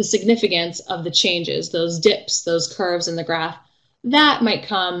the significance of the changes, those dips, those curves in the graph, that would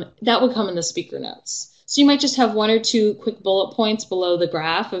come in the speaker notes. So you might just have 1 or 2 quick bullet points below the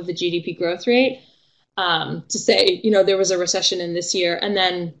graph of the GDP growth rate to say, there was a recession in this year, and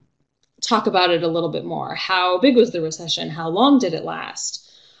then talk about it a little bit more. How big was the recession? How long did it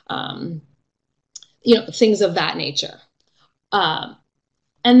last? Things of that nature. And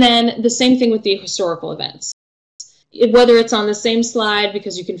then the same thing with the historical events. Whether it's on the same slide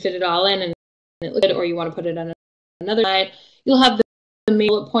because you can fit it all in and it looks good, or you want to put it on another slide, you'll have the main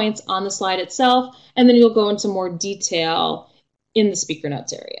bullet points on the slide itself, and then you'll go into more detail in the speaker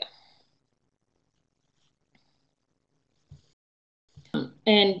notes area.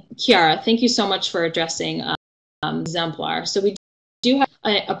 And Kiara, thank you so much for addressing exemplar. So we do have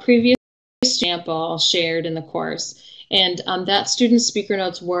a previous example shared in the course, and that student's speaker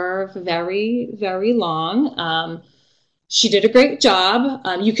notes were very, very long. She did a great job.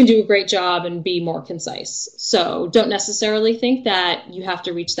 You can do a great job and be more concise. So don't necessarily think that you have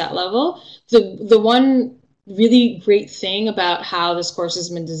to reach that level. The one really great thing about how this course has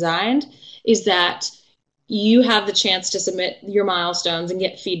been designed is that you have the chance to submit your milestones and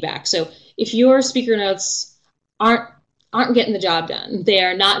get feedback. So if your speaker notes aren't getting the job done, they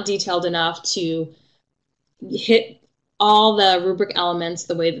are not detailed enough to hit all the rubric elements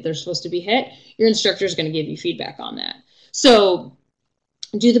the way that they're supposed to be hit, your instructor is going to give you feedback on that. So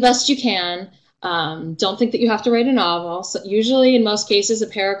do the best you can. Don't think that you have to write a novel. So usually, in most cases, a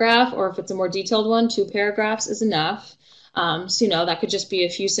paragraph, or if it's a more detailed one, 2 paragraphs is enough. So, that could just be a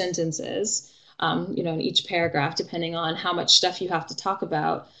few sentences, in each paragraph, depending on how much stuff you have to talk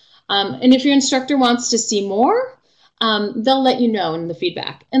about. And if your instructor wants to see more, they'll let you know in the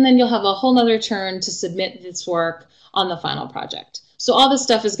feedback. And then you'll have a whole nother turn to submit this work on the final project. So all this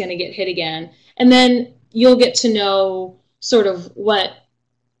stuff is going to get hit again. And then you'll get to know sort of what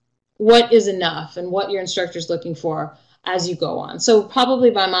is enough and what your instructor is looking for as you go on. So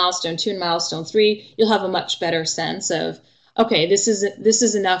probably by milestone 2 and milestone 3, you'll have a much better sense of, okay, this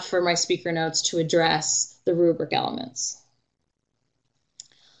is enough for my speaker notes to address the rubric elements.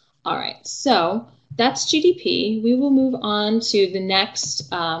 All right, so that's GDP. We will move on to the next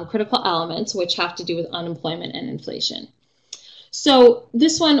critical elements, which have to do with unemployment and inflation. So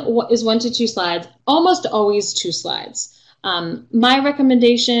this one is 1 to 2 slides, almost always 2 slides. My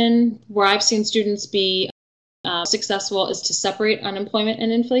recommendation, where I've seen students be successful, is to separate unemployment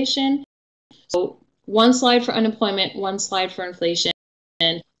and inflation. So 1 slide for unemployment, 1 slide for inflation.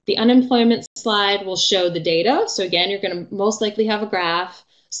 The unemployment slide will show the data. So again, you're going to most likely have a graph.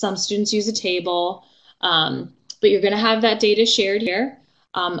 Some students use a table, but you're going to have that data shared here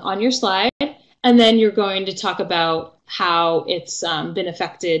on your slide. And then you're going to talk about how it's been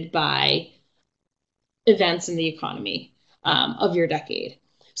affected by events in the economy of your decade.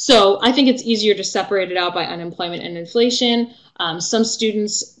 So I think it's easier to separate it out by unemployment and inflation. Some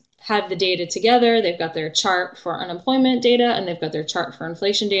students have the data together. They've got their chart for unemployment data and they've got their chart for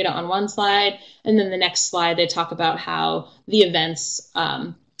inflation data on one slide. And then the next slide, they talk about how the events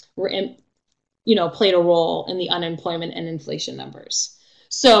played a role in the unemployment and inflation numbers.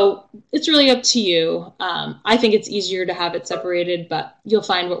 So it's really up to you. I think it's easier to have it separated, but you'll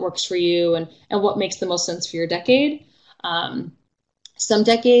find what works for you and what makes the most sense for your decade. Some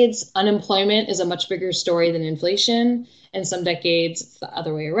decades, unemployment is a much bigger story than inflation. And some decades, it's the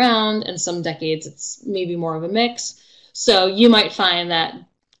other way around. And some decades, it's maybe more of a mix. So you might find that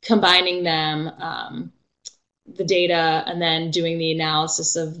combining them, the data, and then doing the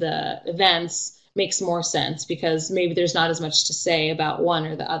analysis of the events makes more sense because maybe there's not as much to say about one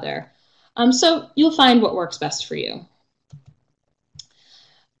or the other. So you'll find what works best for you.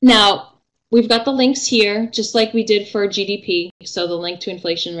 Now, we've got the links here, just like we did for GDP. So the link to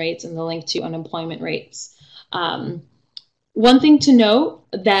inflation rates and the link to unemployment rates. One thing to note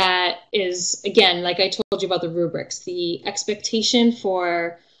that is, again, like I told you about the rubrics, the expectation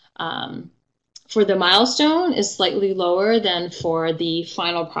for the milestone is slightly lower than for the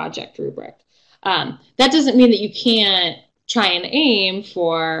final project rubric. That doesn't mean that you can't try and aim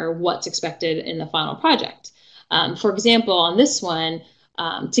for what's expected in the final project. For example, on this one,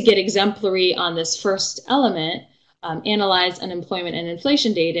 to get exemplary on this first element, analyze unemployment and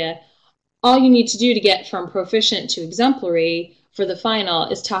inflation data, all you need to do to get from proficient to exemplary for the final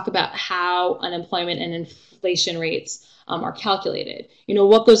is talk about how unemployment and inflation rates are calculated.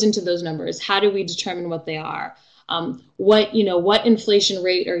 What goes into those numbers? How do we determine what they are? What inflation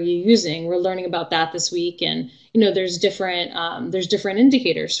rate are you using? We're learning about that this week, and there's different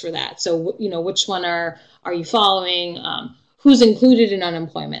indicators for that. So which one are you following? Who's included in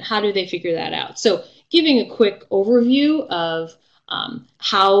unemployment? How do they figure that out? So giving a quick overview of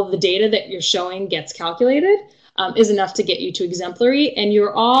how the data that you're showing gets calculated is enough to get you to exemplary, and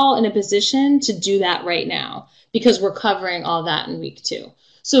you're all in a position to do that right now because we're covering all that in week 2.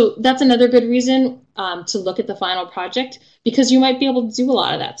 So that's another good reason to look at the final project, because you might be able to do a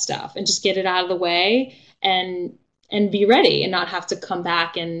lot of that stuff and just get it out of the way and be ready and not have to come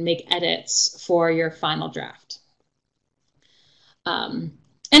back and make edits for your final draft.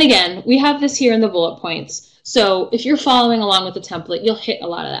 And again, we have this here in the bullet points. So if you're following along with the template, you'll hit a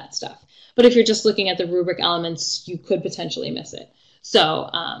lot of that stuff. But if you're just looking at the rubric elements, you could potentially miss it. So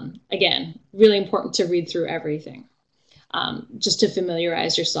again, really important to read through everything, just to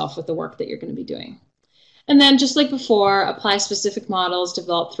familiarize yourself with the work that you're going to be doing. And then just like before, apply specific models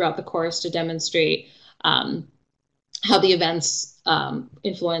developed throughout the course to demonstrate how the events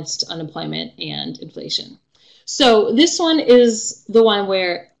influenced unemployment and inflation. So this one is the one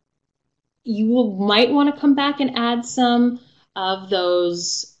where you might want to come back and add some of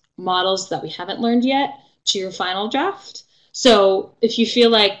those models that we haven't learned yet to your final draft. So if you feel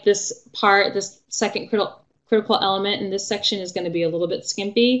like this part, this second critical element in this section is going to be a little bit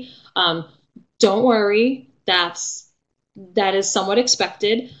skimpy, don't worry, that is somewhat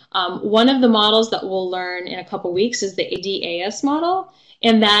expected. One of the models that we'll learn in a couple weeks is the ADAS model,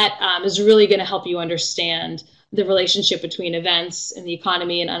 and that is really going to help you understand the relationship between events in the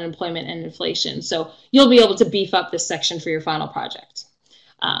economy and unemployment and inflation. So you'll be able to beef up this section for your final project.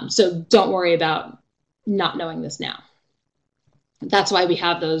 So don't worry about not knowing this now. That's why we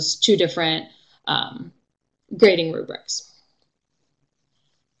have those two different grading rubrics.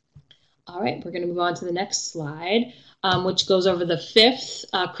 All right, we're going to move on to the next slide, which goes over the fifth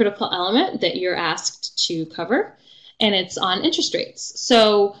critical element that you're asked to cover, and it's on interest rates.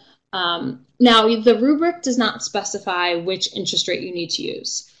 So now the rubric does not specify which interest rate you need to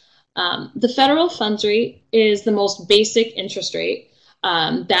use. The federal funds rate is the most basic interest rate.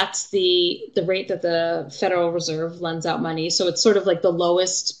 That's the rate that the Federal Reserve lends out money. So it's sort of like the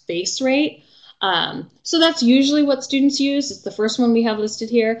lowest base rate. So that's usually what students use. It's the first one we have listed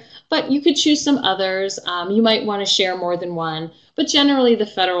here, but you could choose some others. You might want to share more than one, but generally the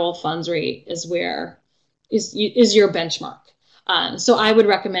federal funds rate is your benchmark. So I would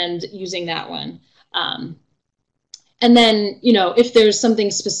recommend using that one. And then, if there's something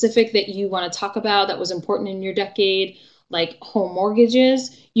specific that you want to talk about that was important in your decade, like home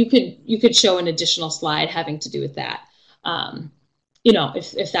mortgages, you could show an additional slide having to do with that.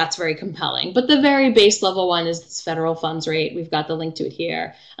 If that's very compelling. But the very base level one is this federal funds rate. We've got the link to it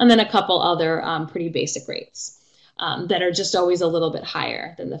here. And then a couple other pretty basic rates that are just always a little bit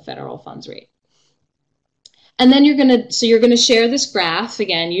higher than the federal funds rate. And then you're gonna share this graph.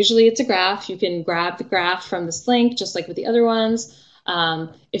 Again, usually it's a graph. You can grab the graph from this link, just like with the other ones.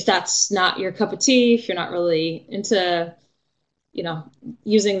 If that's not your cup of tea, if you're not really into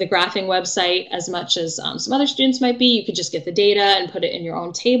using the graphing website as much as some other students might be, you could just get the data and put it in your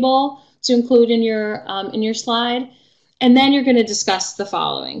own table to include in your slide. And then you're going to discuss the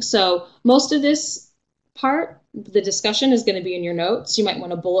following. So most of this part, the discussion, is going to be in your notes. You might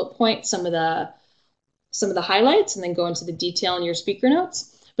want to bullet point some of the highlights and then go into the detail in your speaker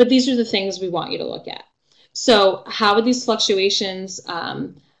notes. But these are the things we want you to look at. So how would these fluctuations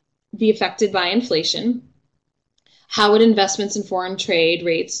be affected by inflation? How would investments in foreign trade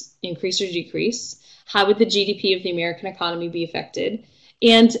rates increase or decrease? How would the GDP of the American economy be affected?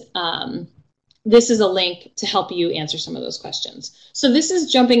 And this is a link to help you answer some of those questions. So this is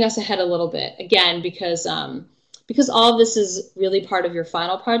jumping us ahead a little bit, again, because all of this is really part of your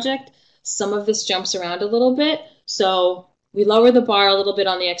final project. Some of this jumps around a little bit. So we lower the bar a little bit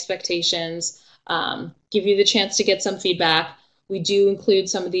on the expectations, give you the chance to get some feedback. We do include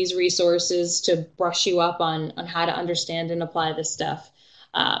some of these resources to brush you up on how to understand and apply this stuff.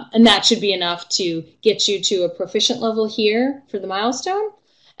 And that should be enough to get you to a proficient level here for the milestone.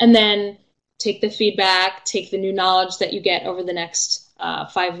 And then take the feedback, take the new knowledge that you get over the next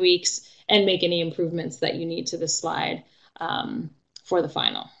 5 weeks, and make any improvements that you need to the slide for the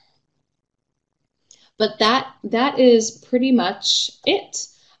final. But that is pretty much it.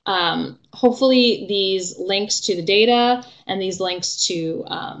 Hopefully these links to the data and these links to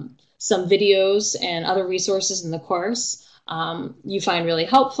some videos and other resources in the course you find really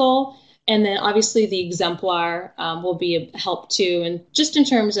helpful. And then obviously the exemplar will be a help too, and just in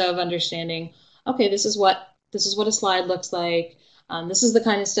terms of understanding, okay, this is what a slide looks like. This is the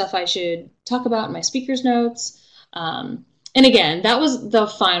kind of stuff I should talk about in my speaker's notes. And again, that was the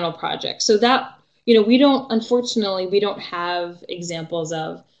final project. So that, unfortunately, we don't have examples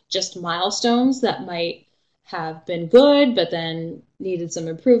of just milestones that might have been good, but then needed some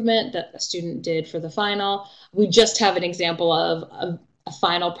improvement that a student did for the final. We just have an example of a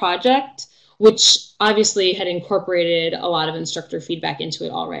final project, which obviously had incorporated a lot of instructor feedback into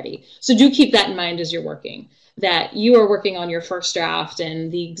it already. So do keep that in mind as you're working, that you are working on your first draft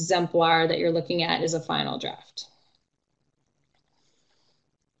and the exemplar that you're looking at is a final draft.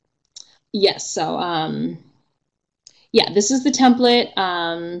 Yes, so yeah, this is the template.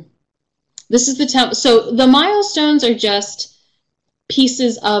 So the milestones are just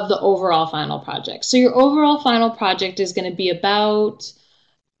pieces of the overall final project. So your overall final project is going to be about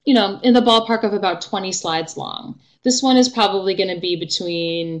in the ballpark of about 20 slides long. This one is probably going to be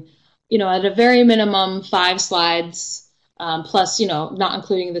between, at a very minimum, 5 slides, plus, not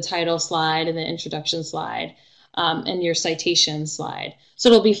including the title slide and the introduction slide, and your citation slide. So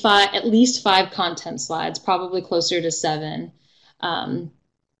it'll be at least 5 content slides, probably closer to 7.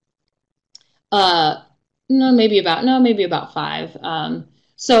 Maybe about 5.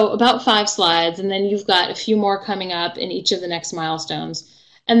 So about 5 slides, and then you've got a few more coming up in each of the next milestones.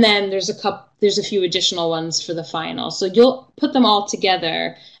 And then there's a few additional ones for the final. So you'll put them all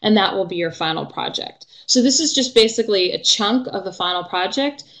together, and that will be your final project. So this is just basically a chunk of the final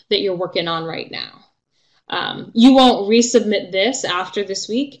project that you're working on right now. You won't resubmit this after this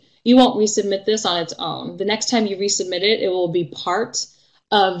week. You won't resubmit this on its own. The next time you resubmit it, it will be part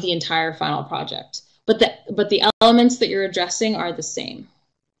of the entire final project. But the elements that you're addressing are the same.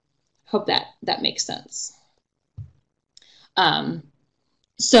 Hope that makes sense.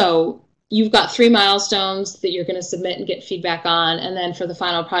 So you've got 3 milestones that you're going to submit and get feedback on. And then for the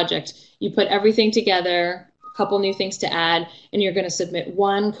final project, you put everything together, a couple new things to add, and you're going to submit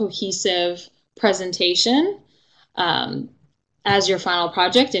one cohesive presentation as your final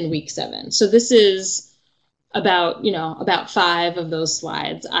project in week 7. So this is about 5 of those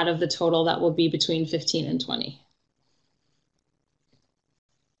slides out of the total that will be between 15 and 20.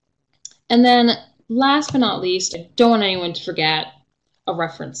 And then last but not least, I don't want anyone to forget a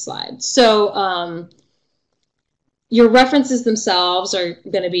reference slide. So your references themselves are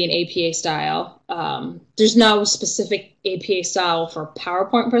going to be in APA style. There's no specific APA style for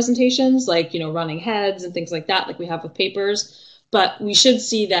PowerPoint presentations, like running heads and things like that, like we have with papers. But we should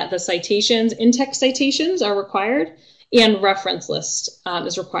see that the citations, in-text citations, are required, and reference list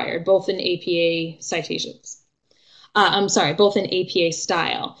is required, both in APA citations. Both in APA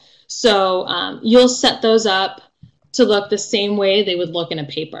style. So you'll set those up to look the same way they would look in a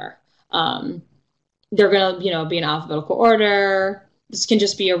paper. They're going to, be in alphabetical order. This can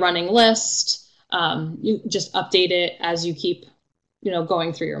just be a running list. You just update it as you keep,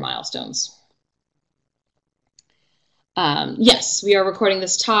 going through your milestones. Yes, we are recording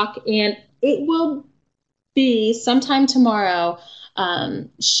this talk, and it will be sometime tomorrow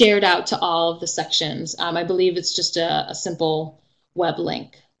shared out to all of the sections. I believe it's just a simple web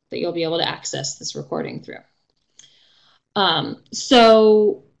link that you'll be able to access this recording through.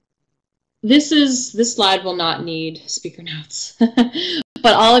 So this slide will not need speaker notes,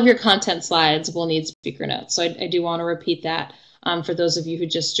 but all of your content slides will need speaker notes. So I do want to repeat that for those of you who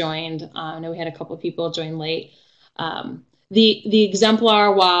just joined. I know we had a couple of people join late. The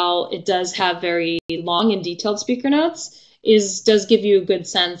exemplar, while it does have very long and detailed speaker notes, does give you a good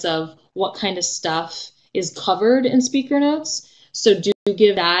sense of what kind of stuff is covered in speaker notes. So do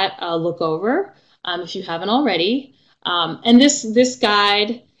give that a look over if you haven't already. And this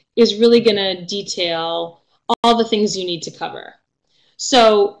guide is really going to detail all the things you need to cover.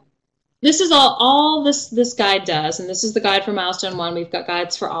 So this is all this guide does, and this is the guide for Milestone 1. We've got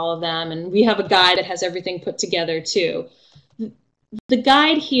guides for all of them, and we have a guide that has everything put together too. The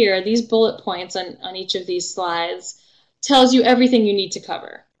guide here, these bullet points on each of these slides, tells you everything you need to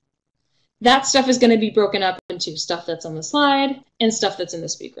cover. That stuff is going to be broken up into stuff that's on the slide and stuff that's in the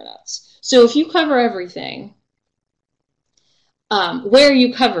speaker notes. So if you cover everything, where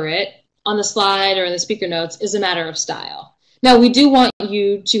you cover it on the slide or in the speaker notes is a matter of style. Now, we do want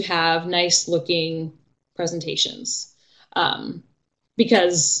you to have nice looking presentations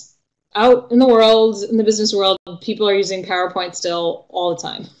because out in the world, in the business world, people are using PowerPoint still all the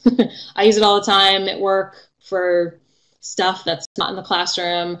time. I use it all the time at work for stuff that's not in the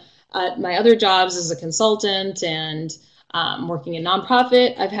classroom. My other jobs as a consultant and working in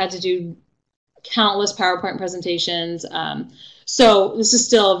nonprofit, I've had to do countless PowerPoint presentations. So this is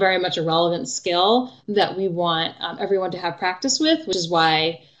still very much a relevant skill that we want everyone to have practice with, which is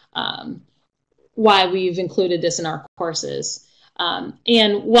why we've included this in our courses.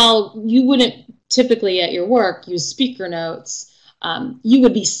 And while you wouldn't typically at your work use speaker notes, you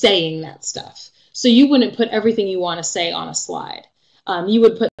would be saying that stuff. So you wouldn't put everything you want to say on a slide. You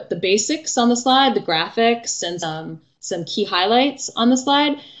would put the basics on the slide, the graphics, and some key highlights on the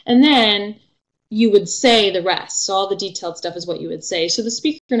slide, and then you would say the rest. So all the detailed stuff is what you would say. So the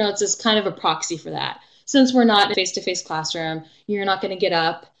speaker notes is kind of a proxy for that. Since we're not in a face-to-face classroom, you're not going to get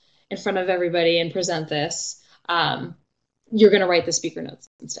up in front of everybody and present this. You're going to write the speaker notes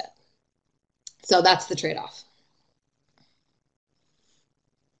instead. So that's the trade-off.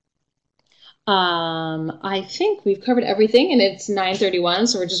 I think we've covered everything, and it's 9:31,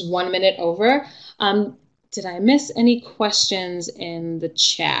 so we're just 1 minute over. Did I miss any questions in the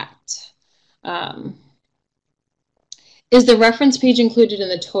chat? Is the reference page included in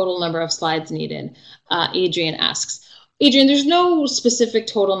the total number of slides needed? Adrian asks. Adrian, there's no specific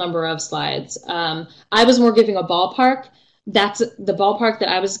total number of slides. I was more giving a ballpark. That's the ballpark that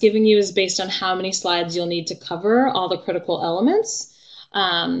I was giving you is based on how many slides you'll need to cover all the critical elements.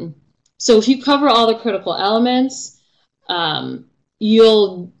 So if you cover all the critical elements,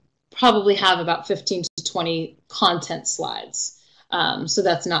 you'll probably have about 15 to 20 content slides. So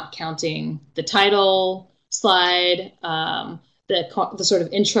that's not counting the title slide, the sort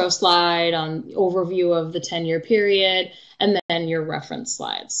of intro slide on overview of the 10-year period, and then your reference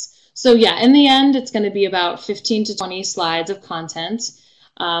slides. So yeah, in the end, it's going to be about 15 to 20 slides of content.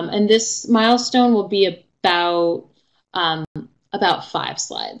 And this milestone will be about 5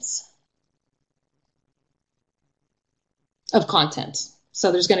 slides of content.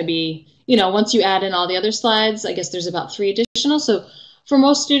 So there's going to be, once you add in all the other slides, I guess there's about 3 additional. So for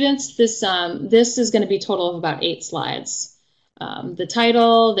most students, this is going to be a total of about 8 slides. The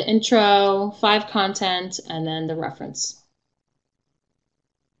title, the intro, 5 content, and then the reference.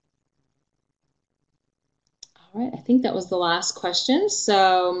 All right, I think that was the last question.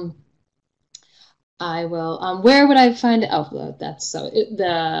 So I will, where would I find it? Oh, that's so,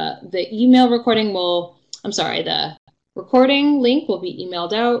 the email recording will, the recording link will be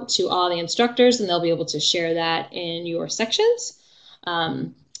emailed out to all the instructors, and they'll be able to share that in your sections.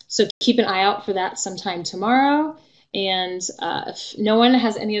 So keep an eye out for that sometime tomorrow. And if no one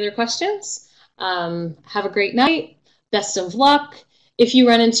has any other questions, have a great night. Best of luck. If you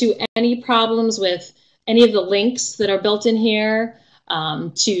run into any problems with any of the links that are built in here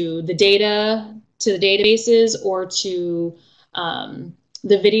to the data, to the databases, or to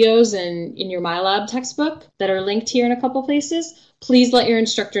the videos in your MyLab textbook that are linked here in a couple places, please let your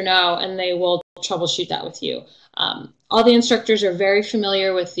instructor know, and they will troubleshoot that with you. All the instructors are very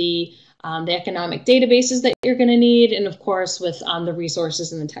familiar with the economic databases that you're going to need, and of course with the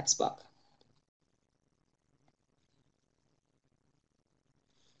resources in the textbook.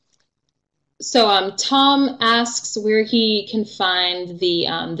 So Tom asks where he can find the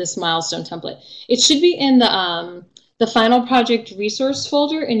this milestone template. It should be in the final project resource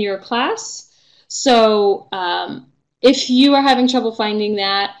folder in your class. So if you are having trouble finding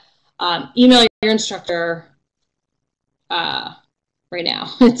that, email your instructor right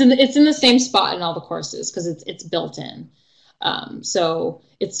now. It's in the same spot in all the courses because it's built in. So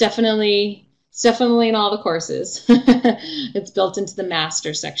it's definitely in all the courses. It's built into the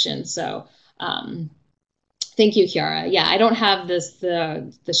master section. So thank you, Kiara. Yeah, I don't have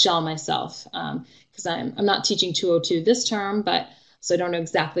the shell myself because I'm not teaching 202 this term, so I don't know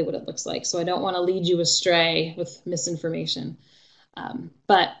exactly what it looks like. So I don't want to lead you astray with misinformation.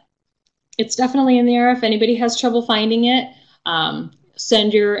 But it's definitely in there. If anybody has trouble finding it,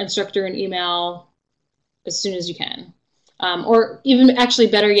 send your instructor an email as soon as you can. Or even actually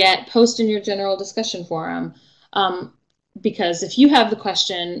better yet, post in your general discussion forum. Because if you have the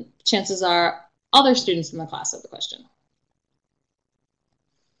question, chances are other students in the class have the question.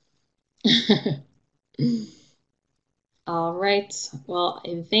 All right. Well,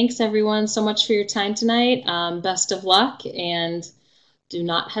 thanks everyone so much for your time tonight. Best of luck, and do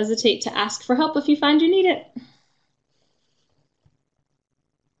not hesitate to ask for help if you find you need it.